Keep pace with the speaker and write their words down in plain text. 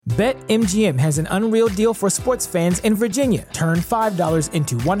BetMGM has an unreal deal for sports fans in Virginia. Turn $5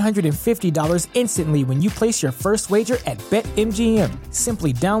 into $150 instantly when you place your first wager at BetMGM.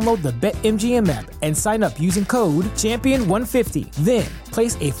 Simply download the BetMGM app and sign up using code Champion150. Then,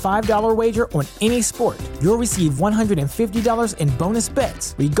 place a $5 wager on any sport. You'll receive $150 in bonus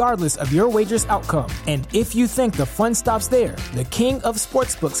bets, regardless of your wager's outcome. And if you think the fun stops there, the King of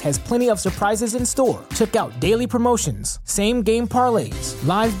Sportsbooks has plenty of surprises in store. Check out daily promotions, same-game parlays,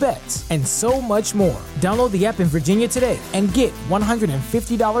 live bets, and so much more. Download the app in Virginia today and get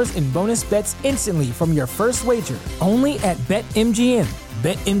 $150 in bonus bets instantly from your first wager. Only at BetMGM.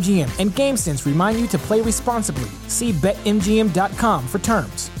 BetMGM and GameSense remind you to play responsibly. See BetMGM.com for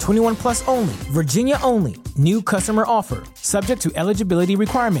terms. 21 plus only. Virginia only. New customer offer. Subject to eligibility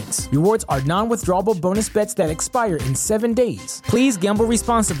requirements. Rewards are non-withdrawable bonus bets that expire in 7 days. Please gamble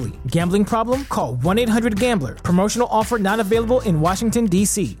responsibly. Gambling problem? Call 1-800-GAMBLER. Promotional offer not available in Washington,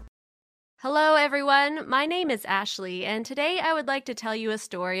 D.C. Hello, everyone. My name is Ashley, and today I would like to tell you a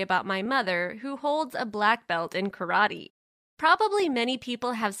story about my mother who holds a black belt in karate. Probably many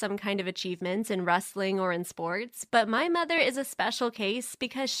people have some kind of achievements in wrestling or in sports, but my mother is a special case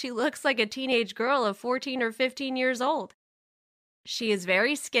because she looks like a teenage girl of 14 or 15 years old. She is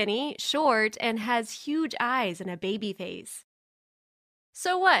very skinny, short, and has huge eyes and a baby face.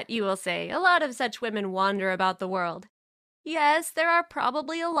 So what, you will say, a lot of such women wander about the world. Yes, there are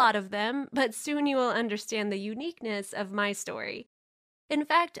probably a lot of them, but soon you will understand the uniqueness of my story. In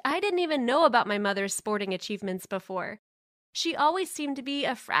fact, I didn't even know about my mother's sporting achievements before. She always seemed to be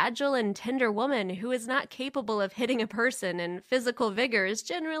a fragile and tender woman who is not capable of hitting a person, and physical vigor is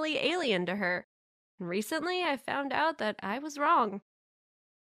generally alien to her. Recently, I found out that I was wrong.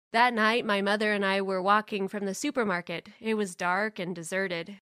 That night, my mother and I were walking from the supermarket. It was dark and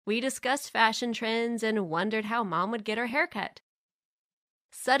deserted. We discussed fashion trends and wondered how Mom would get her haircut.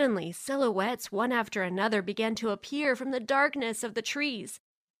 Suddenly, silhouettes one after another began to appear from the darkness of the trees.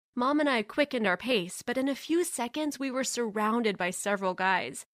 Mom and I quickened our pace, but in a few seconds we were surrounded by several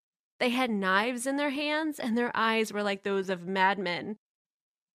guys. They had knives in their hands, and their eyes were like those of madmen.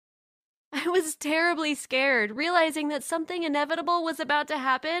 I was terribly scared, realizing that something inevitable was about to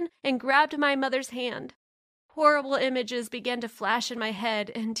happen, and grabbed my mother's hand. Horrible images began to flash in my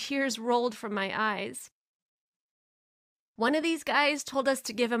head, and tears rolled from my eyes. One of these guys told us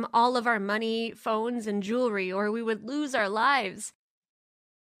to give him all of our money, phones, and jewelry, or we would lose our lives.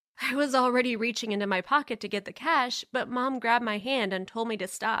 I was already reaching into my pocket to get the cash, but Mom grabbed my hand and told me to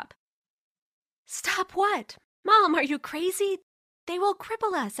stop. Stop what? Mom, are you crazy? They will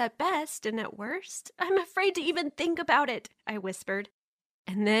cripple us at best, and at worst, I'm afraid to even think about it, I whispered.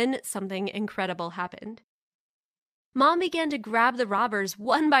 And then something incredible happened. Mom began to grab the robbers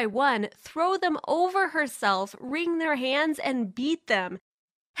one by one, throw them over herself, wring their hands, and beat them.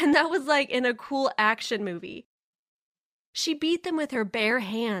 And that was like in a cool action movie. She beat them with her bare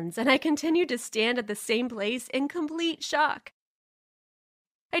hands, and I continued to stand at the same place in complete shock.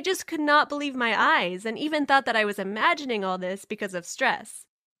 I just could not believe my eyes, and even thought that I was imagining all this because of stress.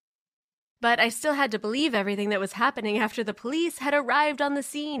 But I still had to believe everything that was happening after the police had arrived on the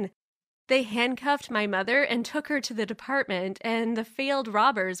scene. They handcuffed my mother and took her to the department, and the failed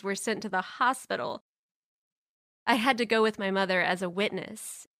robbers were sent to the hospital. I had to go with my mother as a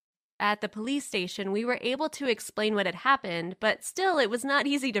witness. At the police station, we were able to explain what had happened, but still it was not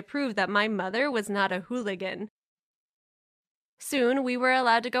easy to prove that my mother was not a hooligan. Soon, we were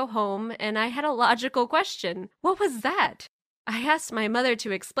allowed to go home, and I had a logical question. What was that? I asked my mother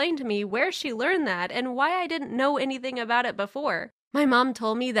to explain to me where she learned that and why I didn't know anything about it before. My mom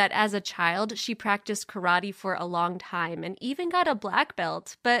told me that as a child, she practiced karate for a long time and even got a black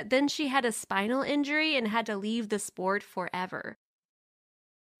belt, but then she had a spinal injury and had to leave the sport forever.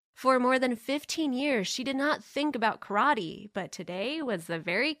 For more than 15 years, she did not think about karate, but today was the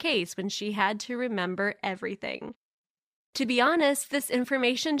very case when she had to remember everything. To be honest, this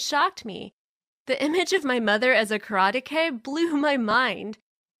information shocked me. The image of my mother as a karateka blew my mind.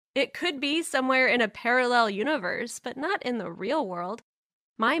 It could be somewhere in a parallel universe, but not in the real world.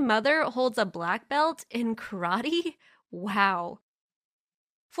 My mother holds a black belt in karate? Wow.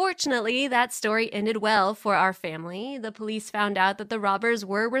 Fortunately, that story ended well for our family. The police found out that the robbers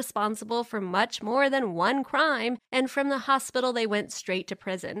were responsible for much more than one crime, and from the hospital they went straight to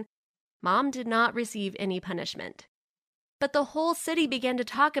prison. Mom did not receive any punishment. But the whole city began to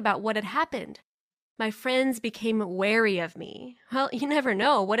talk about what had happened. My friends became wary of me. Well, you never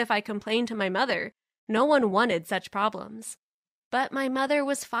know. What if I complained to my mother? No one wanted such problems. But my mother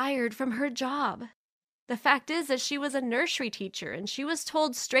was fired from her job. The fact is that she was a nursery teacher, and she was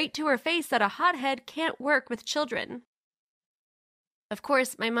told straight to her face that a hothead can't work with children. Of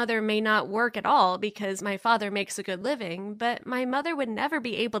course, my mother may not work at all because my father makes a good living, but my mother would never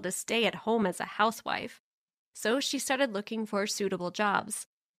be able to stay at home as a housewife. So she started looking for suitable jobs.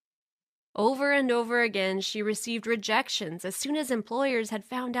 Over and over again, she received rejections as soon as employers had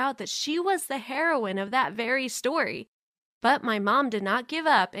found out that she was the heroine of that very story. But my mom did not give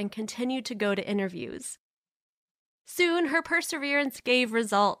up and continued to go to interviews. Soon, her perseverance gave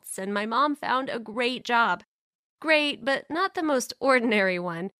results, and my mom found a great job. Great, but not the most ordinary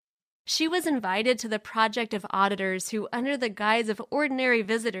one. She was invited to the project of auditors who, under the guise of ordinary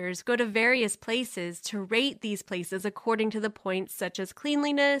visitors, go to various places to rate these places according to the points such as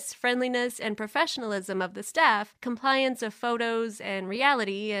cleanliness, friendliness, and professionalism of the staff, compliance of photos and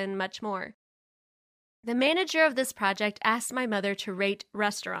reality, and much more. The manager of this project asked my mother to rate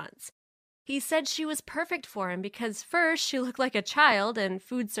restaurants. He said she was perfect for him because first, she looked like a child and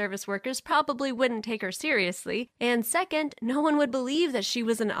food service workers probably wouldn't take her seriously, and second, no one would believe that she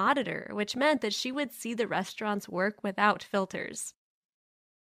was an auditor, which meant that she would see the restaurant's work without filters.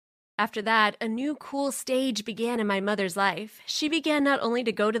 After that, a new cool stage began in my mother's life. She began not only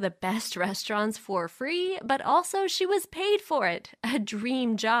to go to the best restaurants for free, but also she was paid for it, a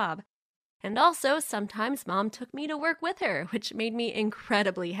dream job. And also, sometimes Mom took me to work with her, which made me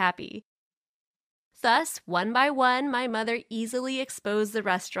incredibly happy. Thus, one by one, my mother easily exposed the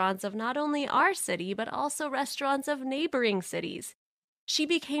restaurants of not only our city, but also restaurants of neighboring cities. She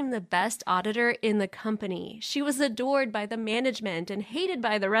became the best auditor in the company. She was adored by the management and hated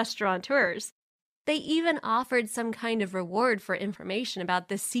by the restaurateurs. They even offered some kind of reward for information about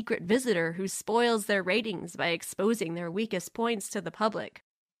this secret visitor who spoils their ratings by exposing their weakest points to the public.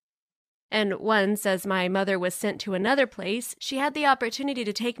 And once, as my mother was sent to another place, she had the opportunity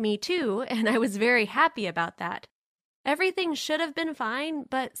to take me too, and I was very happy about that. Everything should have been fine,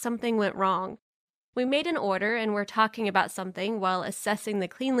 but something went wrong. We made an order and were talking about something while assessing the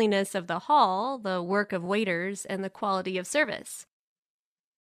cleanliness of the hall, the work of waiters, and the quality of service.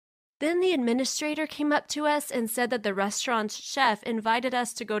 Then the administrator came up to us and said that the restaurant's chef invited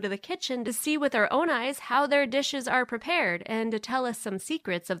us to go to the kitchen to see with our own eyes how their dishes are prepared and to tell us some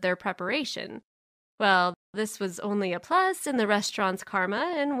secrets of their preparation. Well, this was only a plus in the restaurant's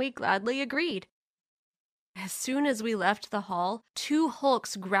karma, and we gladly agreed. As soon as we left the hall, 2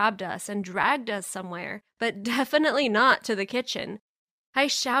 hulks grabbed us and dragged us somewhere, but definitely not to the kitchen. I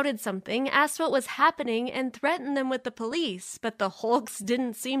shouted something, asked what was happening, and threatened them with the police, but the hulks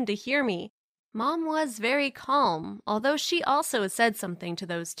didn't seem to hear me. Mom was very calm, although she also said something to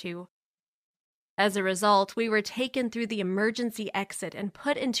those 2. As a result, we were taken through the emergency exit and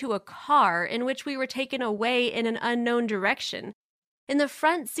put into a car in which we were taken away in an unknown direction. In the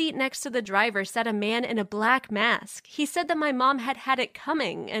front seat next to the driver sat a man in a black mask. He said that my mom had had it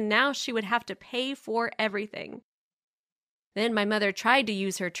coming, and now she would have to pay for everything. Then my mother tried to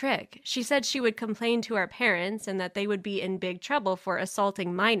use her trick. She said she would complain to our parents and that they would be in big trouble for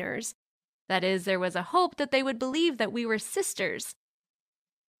assaulting minors. That is, there was a hope that they would believe that we were sisters.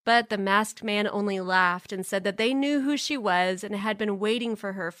 But the masked man only laughed and said that they knew who she was and had been waiting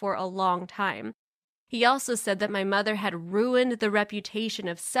for her for a long time. He also said that my mother had ruined the reputation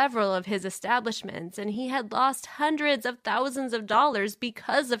of several of his establishments and he had lost hundreds of thousands of dollars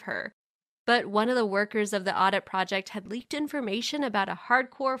because of her. But one of the workers of the audit project had leaked information about a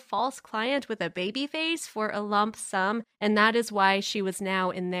hardcore false client with a baby face for a lump sum, and that is why she was now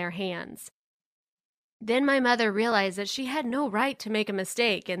in their hands. Then my mother realized that she had no right to make a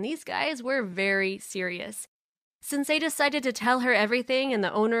mistake, and these guys were very serious. Since they decided to tell her everything and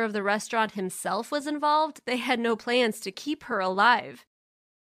the owner of the restaurant himself was involved, they had no plans to keep her alive.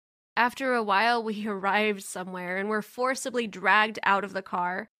 After a while, we arrived somewhere and were forcibly dragged out of the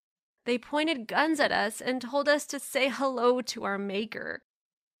car. They pointed guns at us and told us to say hello to our maker.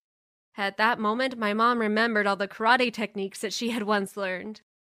 At that moment, my mom remembered all the karate techniques that she had once learned.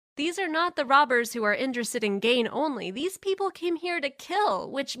 These are not the robbers who are interested in gain only. These people came here to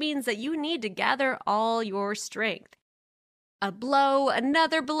kill, which means that you need to gather all your strength. A blow,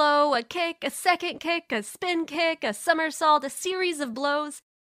 another blow, a kick, a second kick, a spin kick, a somersault, a series of blows.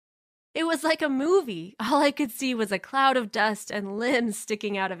 It was like a movie. All I could see was a cloud of dust and limbs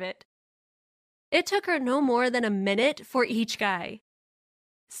sticking out of it. It took her no more than a minute for each guy.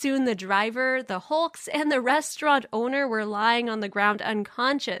 Soon the driver, the hulks, and the restaurant owner were lying on the ground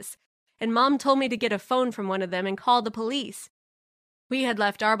unconscious, and Mom told me to get a phone from one of them and call the police. We had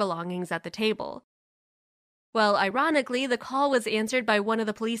left our belongings at the table. Well, ironically, the call was answered by one of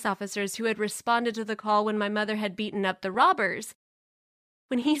the police officers who had responded to the call when my mother had beaten up the robbers.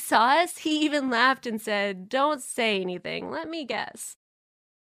 When he saw us, he even laughed and said, "Don't say anything, let me guess."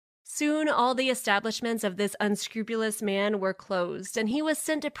 Soon, all the establishments of this unscrupulous man were closed, and he was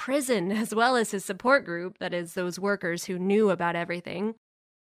sent to prison as well as his support group, that is, those workers who knew about everything.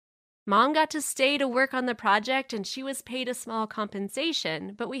 Mom got to stay to work on the project, and she was paid a small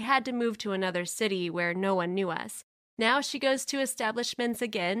compensation, but we had to move to another city where no one knew us. Now she goes to establishments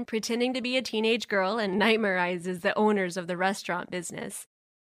again, pretending to be a teenage girl and nightmarizes the owners of the restaurant business.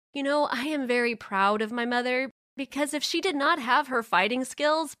 You know, I am very proud of my mother, because if she did not have her fighting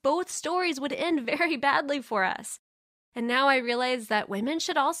skills, both stories would end very badly for us. And now I realize that women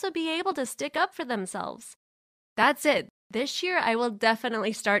should also be able to stick up for themselves. That's it. This year, I will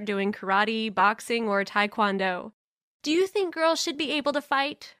definitely start doing karate, boxing, or taekwondo. Do you think girls should be able to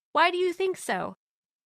fight? Why do you think so?